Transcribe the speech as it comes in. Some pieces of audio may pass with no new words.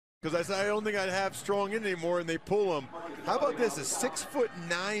Because I said I don't think I'd have strong in anymore, and they pull him. How about this, a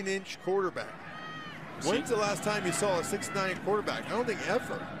 6'9" quarterback? When's the last time you saw a 6'9" quarterback? I don't think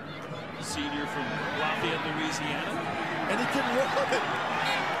ever. Senior from Lafayette, Louisiana. And he can run.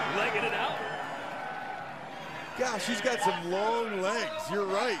 Legging it out. Gosh, he's got some long legs. You're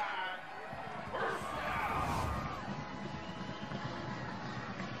right.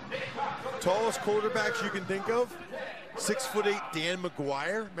 Tallest quarterbacks you can think of? 6'8" Dan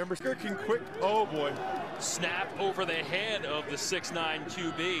McGuire. Remember, can quick. Oh boy. Snap over the head of the 6'9"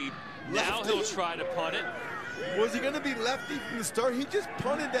 QB. Now Lefty. he'll try to punt it. Was he going to be lefty from the start? He just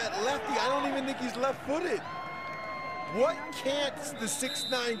punted that lefty. I don't even think he's left-footed. What can't the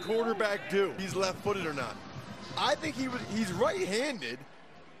 6'9" quarterback do? He's left-footed or not? I think he's right-handed,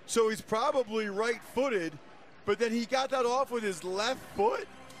 so he's probably right-footed, but then he got that off with his left foot.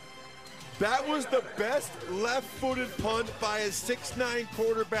 That was the best left-footed punt by a 6'9"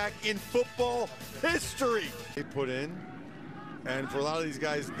 quarterback in football history. They put in, and for a lot of these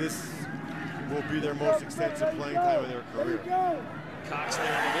guys, this will be their most extensive playing time of their career. Cox there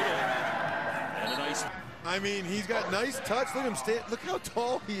in the middle, and a nice. I mean, he's got nice touch. Look at him stand. Look how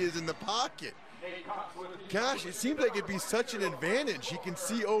tall he is in the pocket. Gosh, it seems like it'd be such an advantage. He can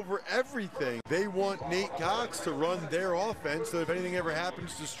see over everything. They want Nate Cox to run their offense, so if anything ever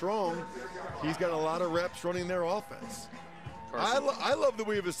happens to Strong, he's got a lot of reps running their offense. I love that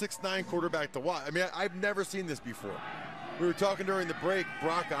we have a 6'9" quarterback to watch. I mean, I've never seen this before. We were talking during the break,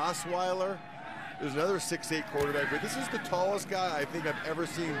 Brock Osweiler. There's another 6'8" quarterback, but this is the tallest guy I think I've ever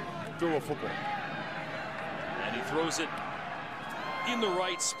seen throw a football. And he throws it in the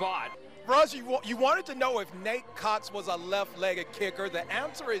right spot. Russ, you wanted to know if Nate Cox was a left-legged kicker. The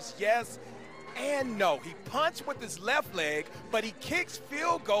answer is yes and no. He punts with his left leg, but he kicks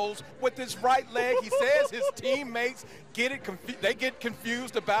field goals with his right leg. He says his teammates get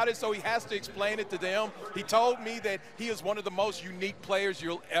confused about it, so he has to explain it to them. He told me that he is one of the most unique players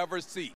you'll ever see.